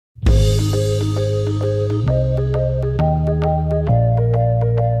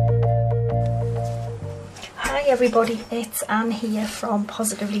everybody, it's Anne here from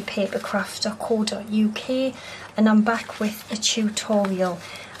positivelypapercraft.co.uk and I'm back with a tutorial.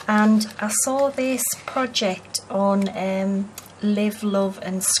 And I saw this project on Live, Love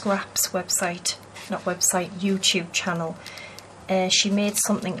and Scraps YouTube channel. She made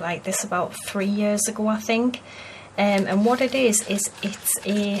something like this about 3 years ago, I think. And what it is it's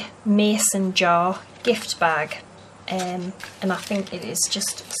a mason jar gift bag. And I think it is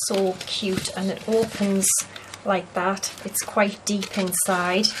just so cute, and it opens like that. It's quite deep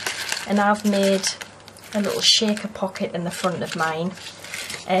inside, and I've made a little shaker pocket in the front of mine.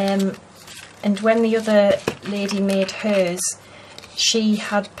 And when the other lady made hers, she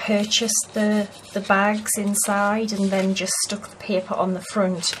had purchased the bags inside and then just stuck the paper on the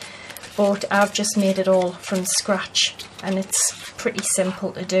front, but I've just made it all from scratch and it's pretty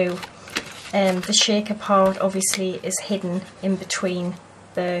simple to do. The shaker part obviously is hidden in between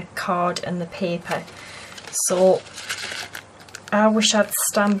the card and the paper, so I wish I'd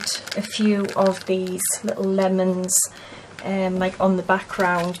stamped a few of these little lemons like on the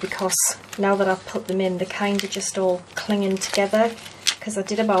background, because now that I've put them in, they're kind of just all clinging together, because I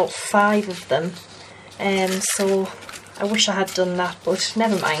did about 5 of them, so I wish I had done that, but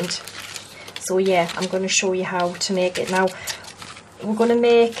never mind. So yeah, I'm going to show you how to make it now. We're going to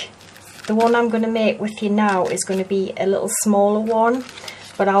make the one I'm going to make with you now is going to be a little smaller one,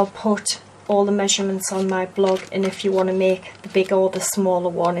 but I'll put all the measurements on my blog, and if you want to make the bigger or the smaller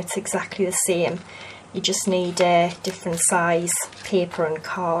one, it's exactly the same. You just need a different size paper and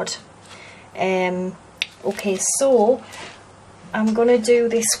card. Okay, so I'm going to do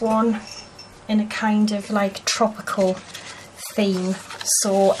this one in a kind of like tropical theme,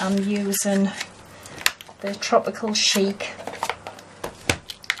 so I'm using the tropical chic.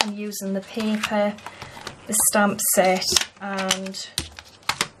 I'm using the paper, the stamp set, and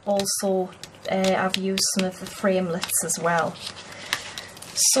also I've used some of the framelits as well.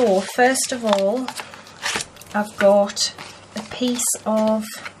 So first of all, I've got a piece of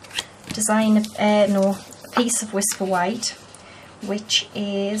a piece of Whisper White, which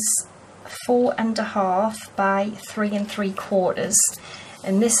is 4.5 by 3 3/4,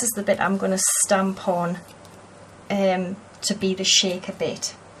 and this is the bit I'm going to stamp on to be the shaker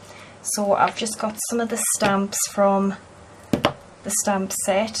bit. So I've just got some of the stamps from the stamp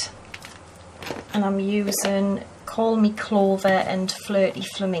set, and I'm using Call Me Clover and Flirty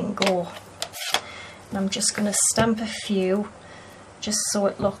Flamingo, and I'm just going to stamp a few just so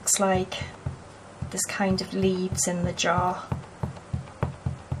it looks like there's kind of leaves in the jar.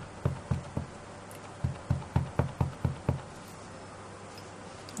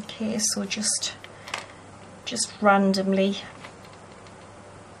 Okay, so just randomly.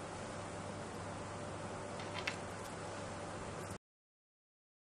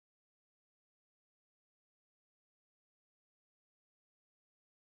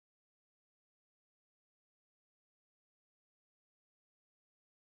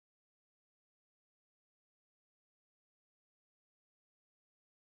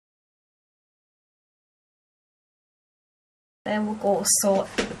 There we go, so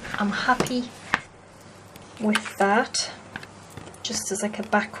I'm happy with that, just as like a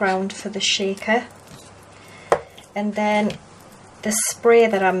background for the shaker. And then the spray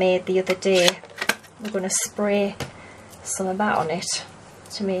that I made the other day, we're going to spray some of that on it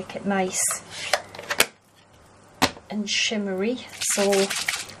to make it nice and shimmery. So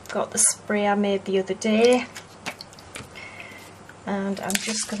got the spray I made the other day, and I'm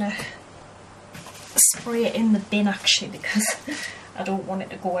just going to spray it in the bin actually, because I don't want it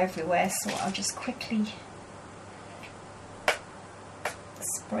to go everywhere, so I'll just quickly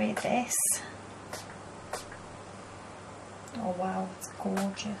spray this. Oh wow, it's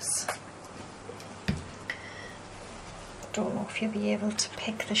gorgeous. Don't know if you'll be able to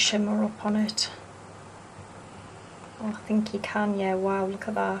pick the shimmer up on it. Oh, I think you can, yeah. Wow, look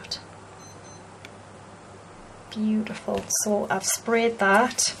at that. Beautiful. So I've sprayed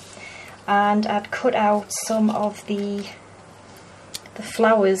that, and I'd cut out some of the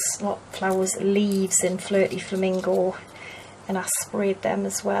leaves in Flirty Flamingo, and I sprayed them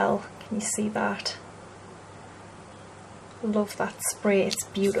as well. Can you see that? Love that spray, it's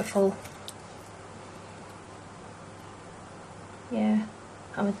beautiful. Yeah,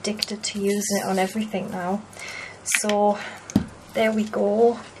 I'm addicted to using it on everything now. So there we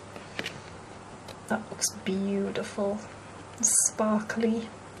go. That looks beautiful, sparkly.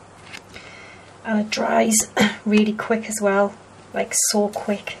 And it dries really quick as well, like so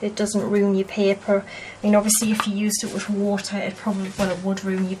quick. It doesn't ruin your paper. I mean, obviously if you used it with water, it probably would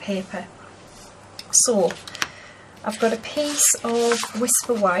ruin your paper. So I've got a piece of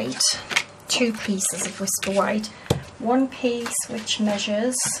Whisper White, 2 pieces of Whisper White. One piece which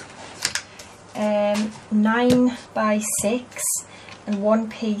measures 9 by 6, and one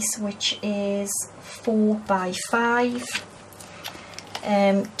piece which is 4 by 5.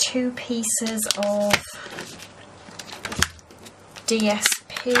 2 pieces of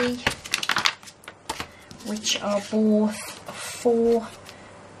DSP, which are both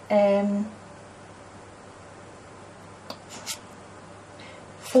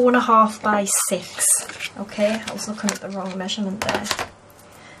 4.5 by 6. Okay, I was looking at the wrong measurement there.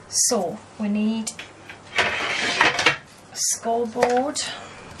 So we need a scoreboard.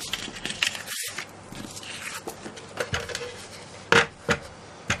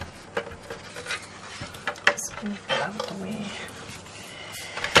 Let's move that out of the way.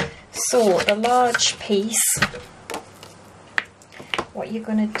 So the large piece, what you're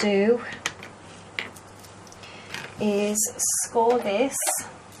going to do is score this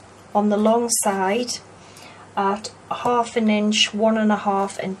on the long side at 1/2 inch,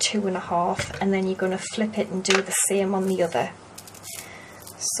 1.5 and 2.5, and then you're going to flip it and do the same on the other.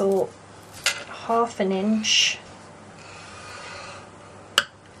 So 1/2 inch,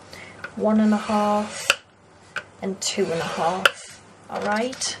 1.5 and 2.5.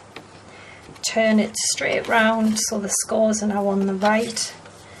 Alright, turn it straight round so the scores are now on the right,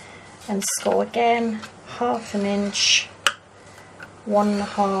 and score again 1/2 inch,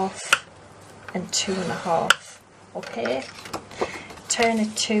 1.5 and 2.5. Okay, turn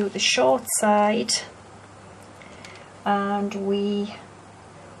it to the short side, and where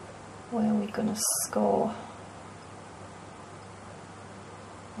are we going to score?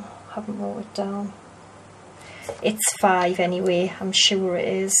 Oh, I haven't wrote it down. It's 5 anyway, I'm sure it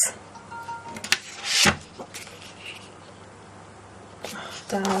is.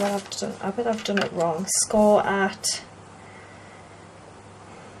 Damn, I bet I've done it wrong. Score at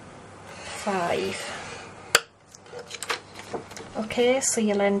 5. Okay, so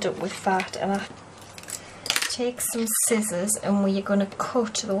you'll end up with that, and I take some scissors, and we're going to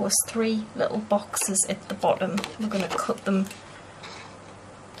cut those 3 little boxes at the bottom. We're going to cut them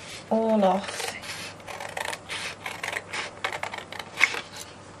all off.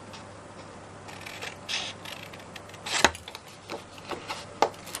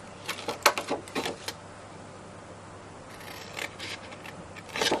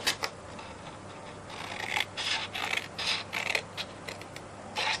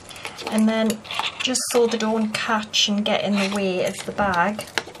 And then, just so they don't catch and get in the way of the bag,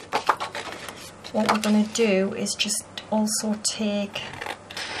 what we're going to do is just also take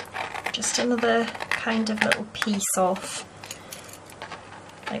just another kind of little piece off.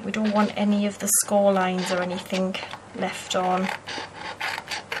 Like, we don't want any of the score lines or anything left on.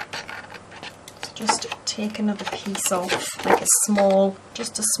 So just take another piece off, like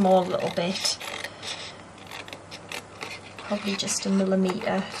just a small little bit. Probably just 1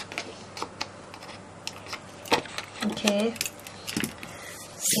 millimetre. Okay,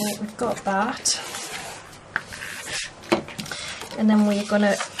 so we've got that, and then we're going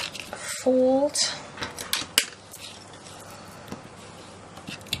to fold,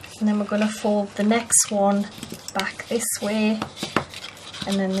 and then we're going to fold the next one back this way,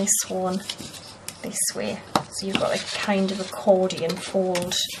 and then this one this way, so you've got a kind of accordion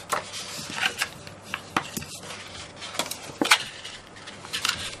fold.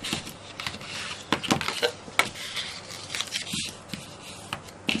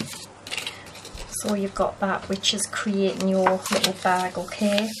 So you've got that, which is creating your little bag,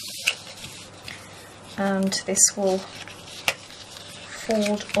 okay? And this will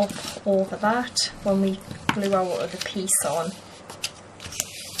fold up over that when we glue our other piece on.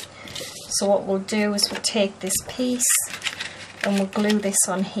 So what we'll do is we'll take this piece and we'll glue this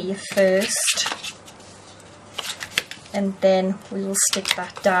on here first, and then we will stick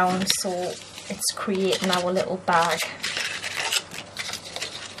that down so it's creating our little bag.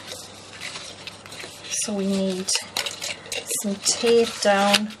 So we need some tape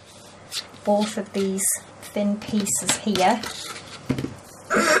down both of these thin pieces here.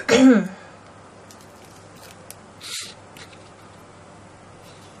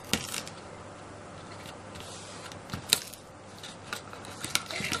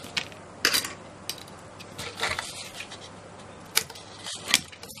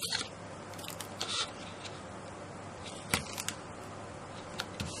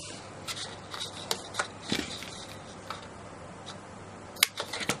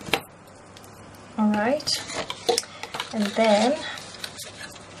 Alright, and then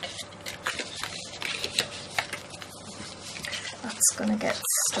that's going to get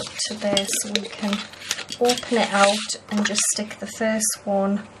stuck to there, so we can open it out and just stick the first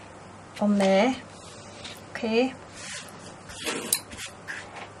one on there, okay.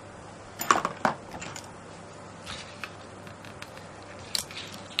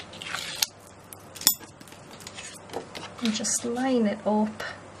 And just line it up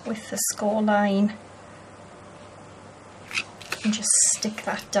with the score line and just stick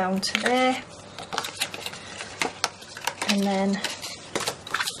that down to there, and then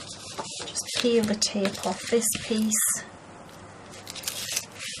just peel the tape off this piece,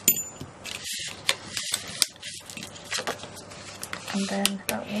 and then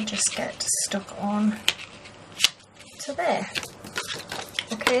that will just get stuck on to there.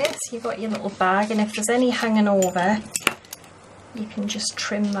 Okay, so you've got your little bag, and if there's any hanging over, you can just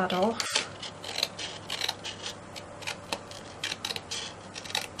trim that off.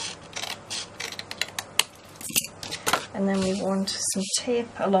 And then we want some tape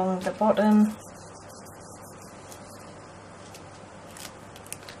along the bottom.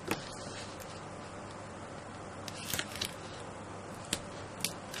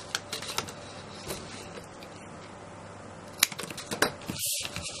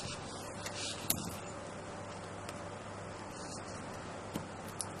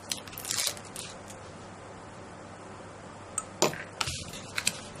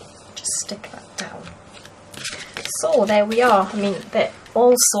 Just stick that down. So there we are. I mean,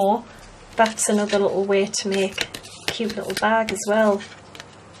 also that's another little way to make a cute little bag as well.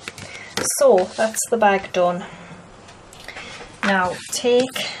 So that's the bag done. Now take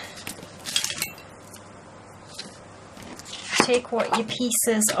what your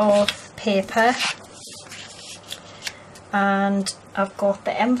pieces of paper, and I've got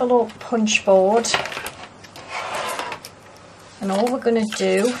the envelope punch board, and all we're going to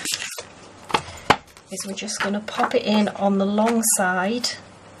do is we're just going to pop it in on the long side,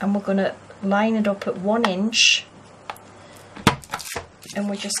 and we're going to line it up at 1 inch, and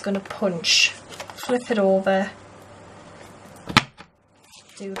we're just going to punch, flip it over,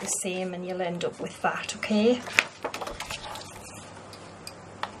 do the same, and you'll end up with that, okay?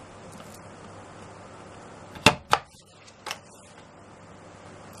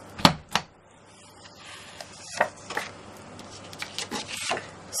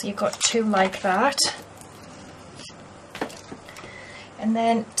 So you've got two like that, and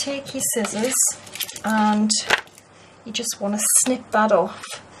then take your scissors and you just want to snip that off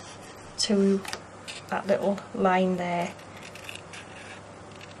to that little line there,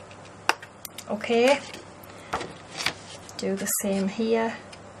 okay. Do the same here.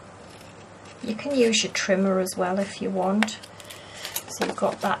 You can use your trimmer as well if you want. So you've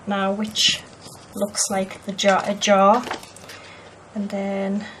got that now, which looks like a jar. And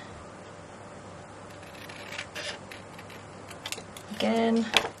then again,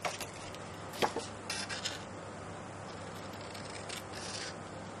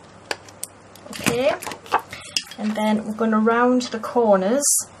 okay, and then we're going to round the corners,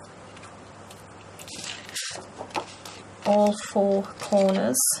 all 4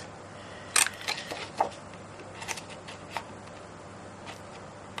 corners.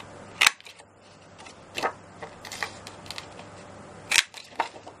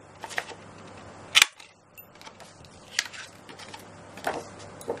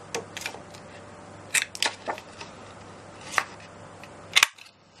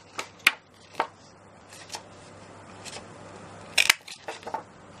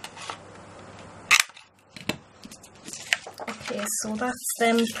 Okay, so that's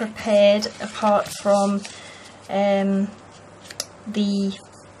them prepared, apart from we're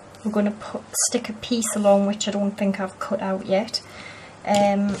going to stick a piece along, which I don't think I've cut out yet,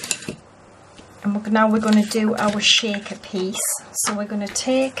 and now we're going to do our shaker piece. So we're going to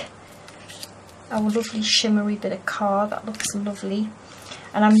take our lovely shimmery bit of card, that looks lovely,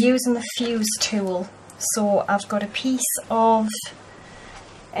 and I'm using the fuse tool. So I've got a piece of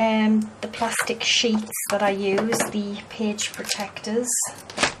the plastic sheets that I use, the page protectors,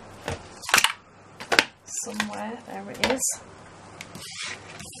 somewhere, there it is.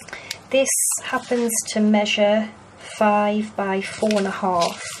 This happens to measure 5 by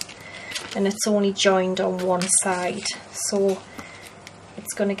 4.5, and it's only joined on one side, so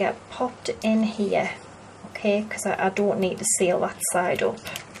it's going to get popped in here, okay, because I don't need to seal that side up.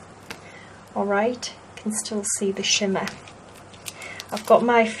 Alright, you can still see the shimmer. I've got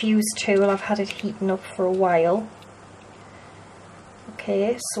my fuse tool, I've had it heating up for a while.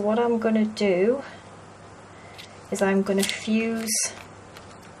 Okay, so what I'm going to do is I'm going to fuse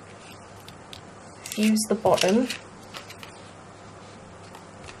the bottom.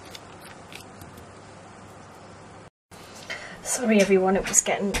 So Sorry everyone, it was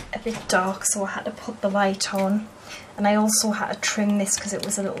getting a bit dark, so I had to put the light on, and I also had to trim this because it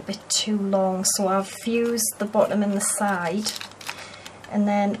was a little bit too long. So I've fused the bottom and the side, and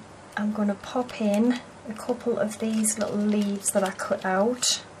then I'm going to pop in a couple of these little leaves that I cut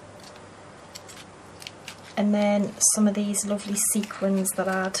out, and then some of these lovely sequins that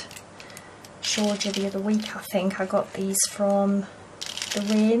I'd showed you the other week. I think I got these from the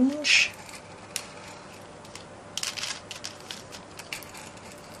range.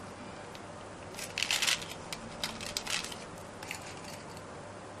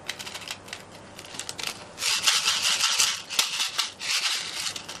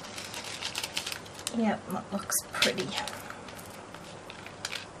 Yep, that looks pretty.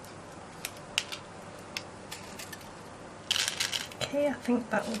 Okay, I think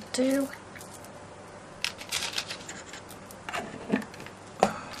that will do.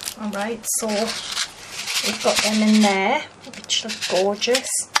 Alright, so we've got them in there, which look gorgeous.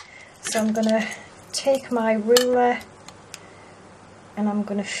 So I'm going to take my ruler and I'm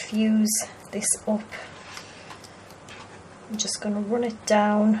going to fuse this up. I'm just going to run it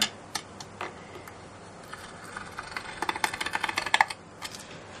down.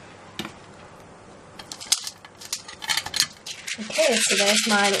 Okay, so there's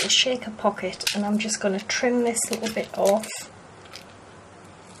my little shaker pocket, and I'm just going to trim this little bit off.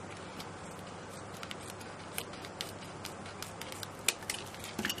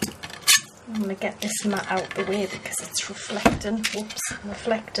 I'm going to get this mat out the way because it's reflecting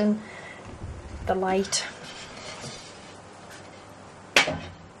the light.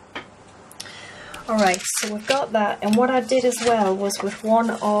 Alright, so we've got that, and what I did as well was with one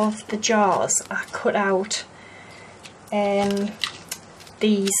of the jars I cut out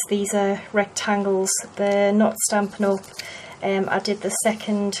these are rectangles, they're not Stampin' Up. I did the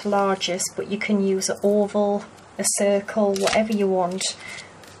second largest, but you can use an oval, a circle, whatever you want,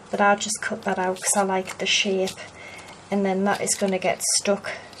 but I just cut that out because I like the shape, and then that is going to get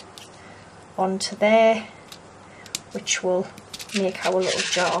stuck onto there, which will make our little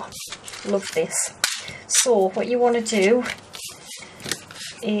jar. Love this. So what you want to do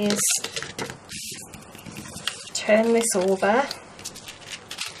is turn this over.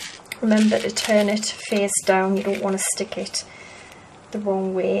 Remember to turn it face down, you don't want to stick it the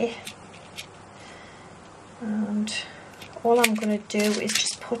wrong way. And all I'm going to do is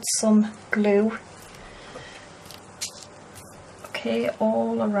just put some glue, okay,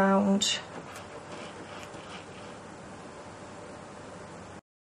 all around.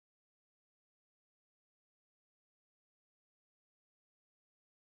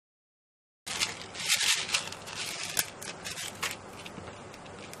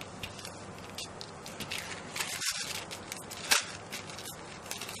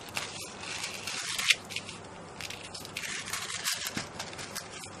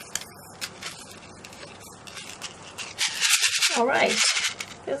 Alright,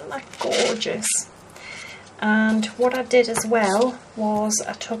 isn't that gorgeous? And what I did as well was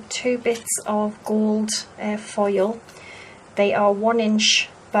I took 2 bits of gold foil. They are 1 inch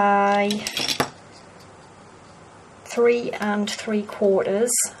by 3 3/4.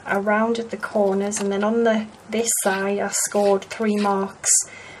 I rounded the corners, and then on this side I scored 3 marks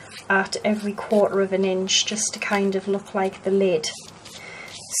at every 1/4 of an inch, just to kind of look like the lid.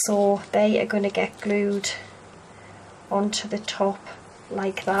 So they are going to get glued onto the top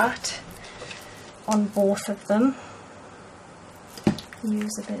like that on both of them.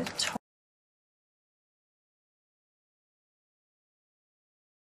 Use a bit of top.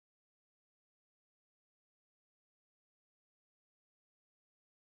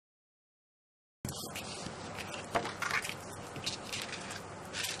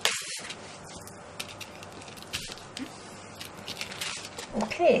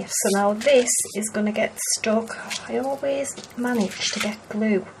 Okay, so now this is going to get stuck. I always manage to get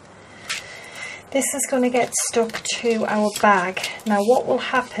glue. This is going to get stuck to our bag. Now what will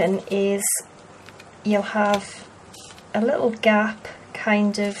happen is you'll have a little gap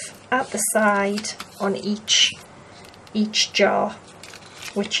kind of at the side on each jar,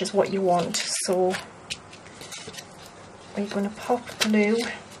 which is what you want. So we're going to pop glue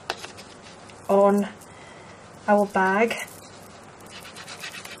on our bag.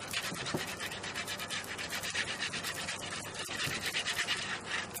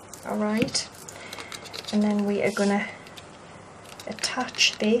 Alright, and then we are going to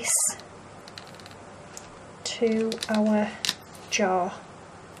attach this to our jar.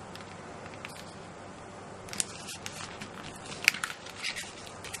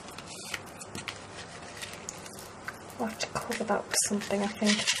 I'll have to cover that with something, I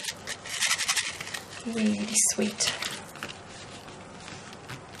think. Really sweet.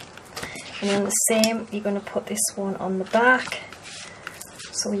 And then the same, you're going to put this one on the back.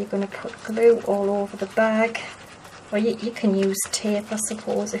 So you're going to put glue all over the bag. Or you can use tape, I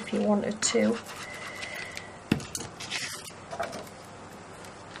suppose, if you wanted to.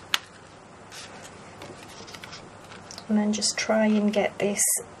 And then just try and get this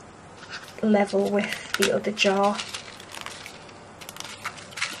level with the other jar,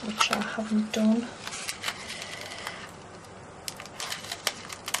 which I haven't done.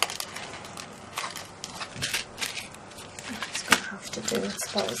 It's going to have to do,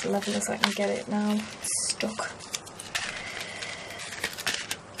 it's about as level as I can get it now. It's stuck.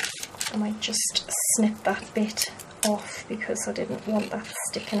 I might just snip that bit off because I didn't want that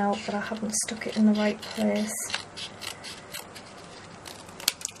sticking out, but I haven't stuck it in the right place.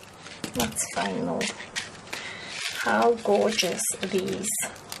 That's fine though. How gorgeous are these?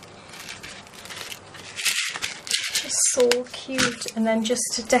 Just so cute. And then just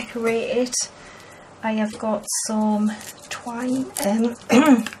to decorate it, I have got some twine,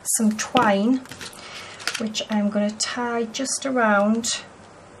 which I'm going to tie just around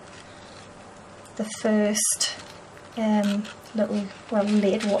the first little, well,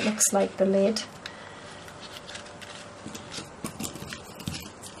 lid, what looks like the lid.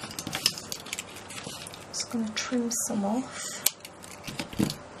 Just going to trim some off.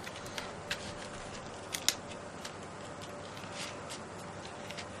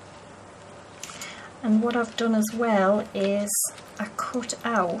 And what I've done as well is I cut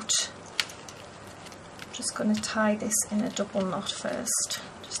out, I'm just going to tie this in a double knot first,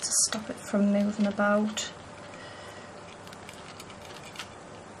 just to stop it from moving about.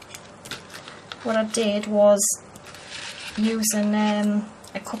 What I did was, using a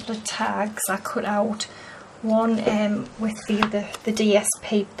couple of tags, I cut out one with the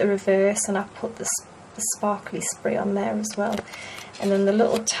DSP, the reverse, and I put the sparkly spray on there as well. And then the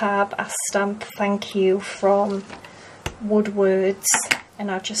little tab, I stamped "Thank You" from Woodwards,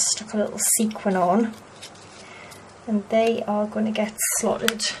 and I just stuck a little sequin on. And they are going to get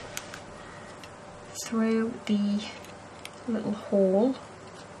slotted through the little hole.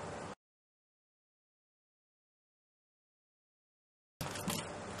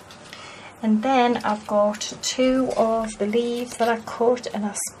 And then I've got two of the leaves that I cut and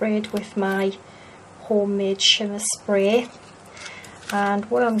I sprayed with my homemade shimmer spray. And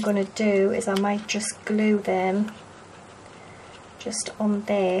what I'm going to do is I might just glue them just on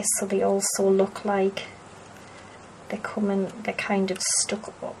there so they also look like they're kind of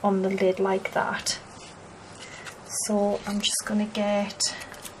stuck on the lid like that. So I'm just going to get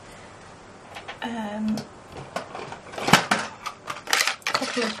a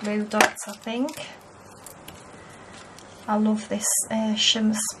couple of glue dots, I think. I love this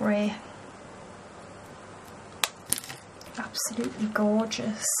shimmer spray. Absolutely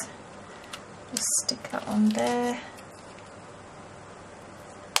gorgeous. Just stick that on there.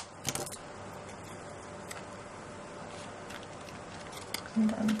 And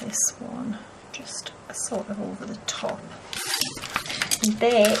then this one just sort of over the top. And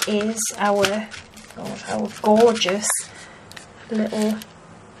there is our gorgeous little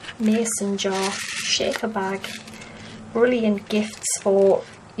mason jar shaker bag. Brilliant gifts for,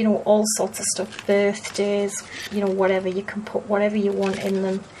 you know, all sorts of stuff, birthdays, you know, whatever. You can put whatever you want in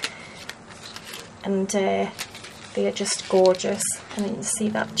them, and they are just gorgeous. And you can see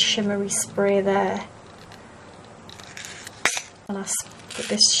that shimmery spray there. And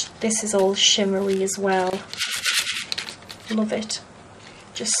this is all shimmery as well. Love it.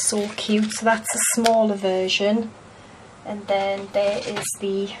 Just so cute. So that's a smaller version, and then there is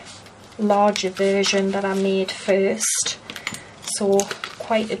the larger version that I made first. So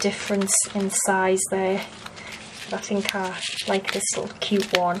quite a difference in size there, but I think I like this little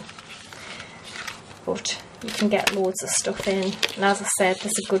cute one. But you can get loads of stuff in, and as I said, this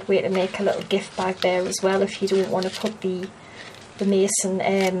is a good way to make a little gift bag there as well if you don't want to put the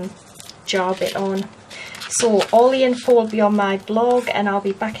mason jar bit on. So all the info will be on my blog, and I'll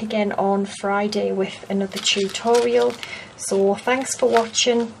be back again on Friday with another tutorial. So thanks for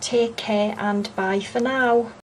watching, take care, and bye for now.